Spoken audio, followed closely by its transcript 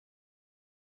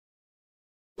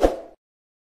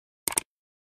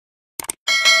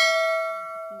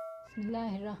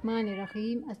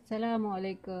Bismillahirrahmanirrahim.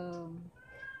 Assalamualaikum.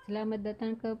 Selamat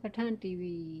datang ke Pathan TV.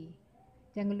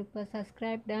 Jangan lupa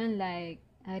subscribe dan like.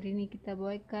 Hari ni kita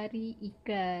buat kari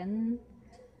ikan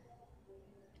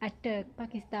Attock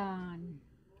Pakistan.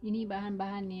 Ini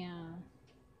bahan-bahannya: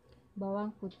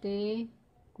 bawang putih,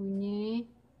 kunyit,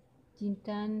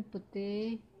 jintan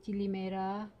putih, cili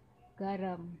merah,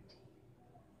 garam,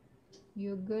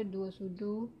 yogurt 2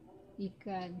 sudu,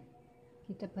 ikan.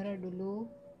 Kita perah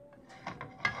dulu.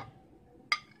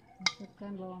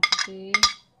 Masukkan bawang putih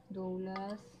 2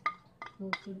 ulas, 2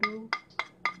 sudu,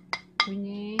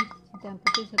 kunyit, jintan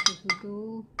putih 1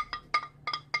 sudu,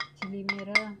 cili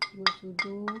merah 2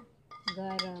 sudu,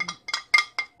 garam.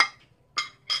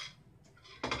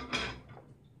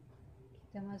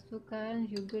 Kita masukkan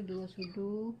yogurt 2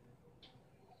 sudu.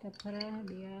 Kita perah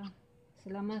dia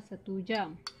selama 1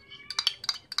 jam.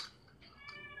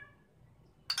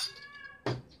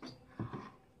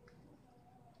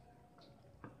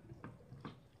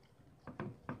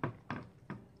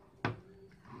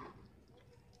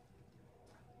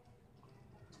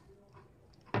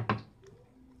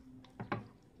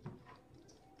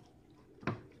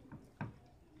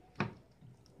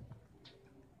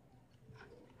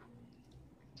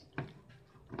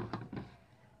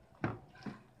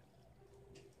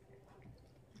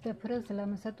 Kita perah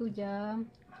selama 1 jam.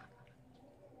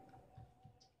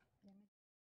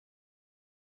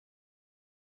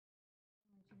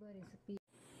 Cuba resepi.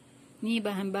 Ni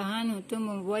bahan-bahan untuk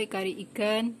membuat kari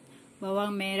ikan.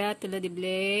 Bawang merah telah di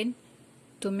blend,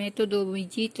 tomato 2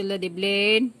 biji telah di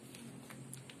blend,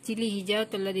 cili hijau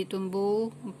telah ditumbuk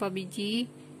 4 biji,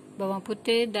 bawang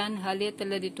putih dan halia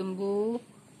telah ditumbuk,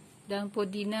 dan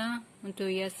pudina untuk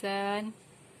hiasan,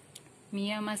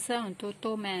 minyak masak untuk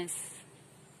tumis.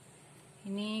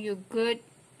 Ini yogurt,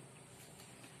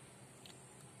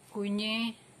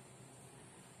 kunyit,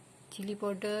 cili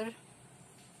powder,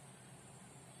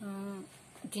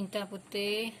 jintan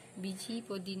putih, biji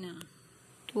pudina,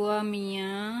 tuang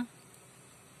minyak,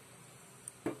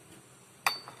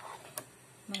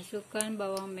 masukkan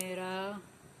bawang merah,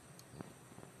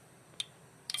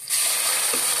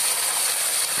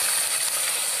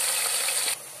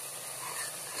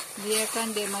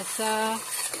 biarkan dia masak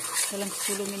dalam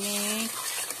 10 minit.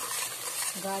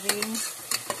 Garing,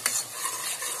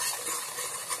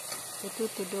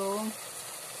 tutup tudung,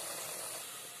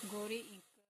 goreng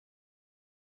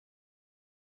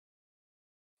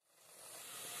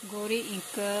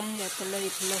ikan yang telah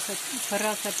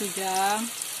diperah 1 jam.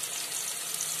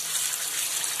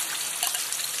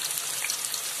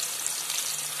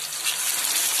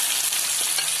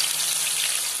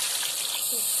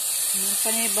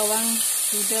 Nampaknya bawang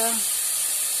sudah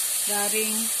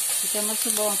garing. Kita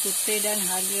masuk bawang putih dan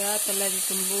halia telah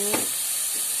ditumbuk.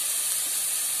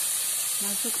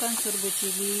 Masukkan serbu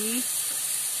cili,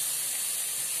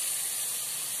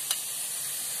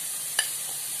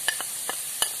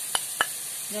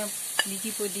 dan biji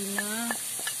pudina,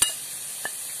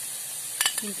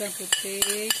 jintan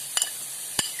putih,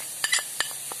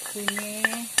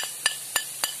 kunyit.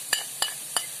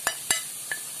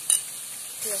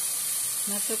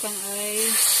 Masukkan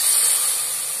air.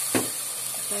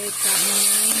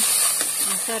 Tahan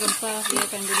masak rempah,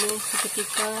 biarkan dulu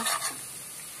seketika.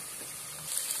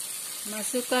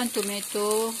 Masukkan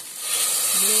tomato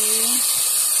blend,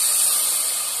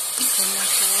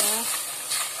 masak.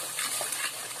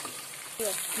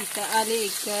 Kita alih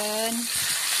ikan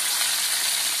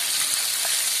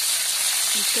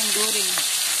goreng.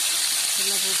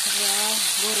 Setelah berserah,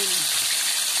 goreng.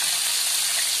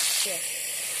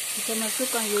 Kita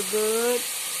masukkan yogurt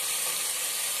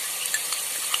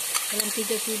dalam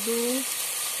 3 sudu,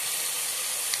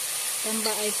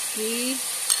 tambah ais krim,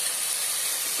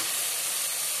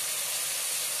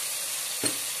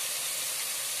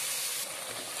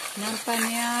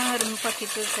 nampaknya rempah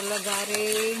kita telah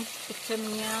garing.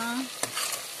 Pecahnya,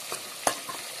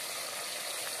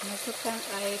 masukkan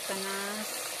air panas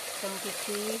yang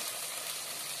kecil,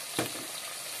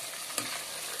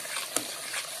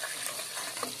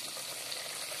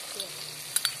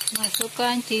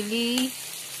 masukkan cili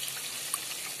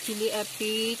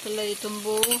api telah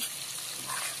ditumbuk,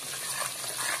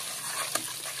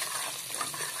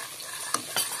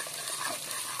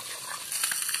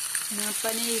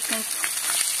 nampaknya ikan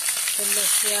telah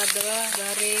siap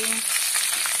garing.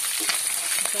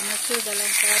 Kita masuk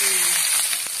dalam kari.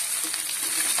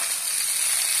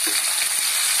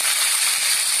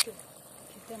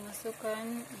 Kita masukkan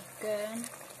ikan.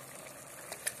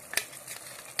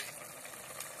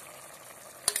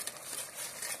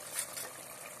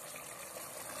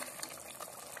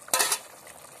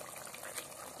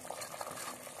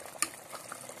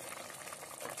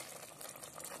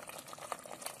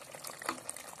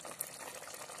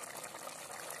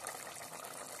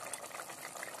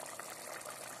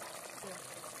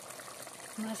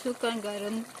 Masukkan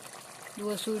garam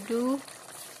 2 sudu.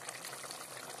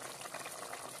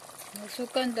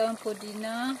 Masukkan daun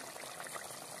pudina.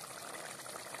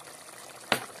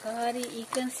 Kari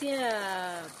ikan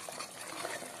siap.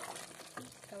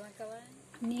 Kawan-kawan,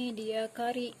 ini dia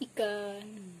kari ikan.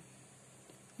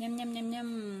 Nyam nyam nyam nyam,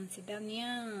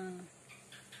 sedapnya.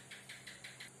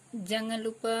 Jangan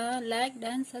lupa like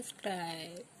dan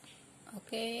subscribe.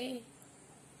 Oke.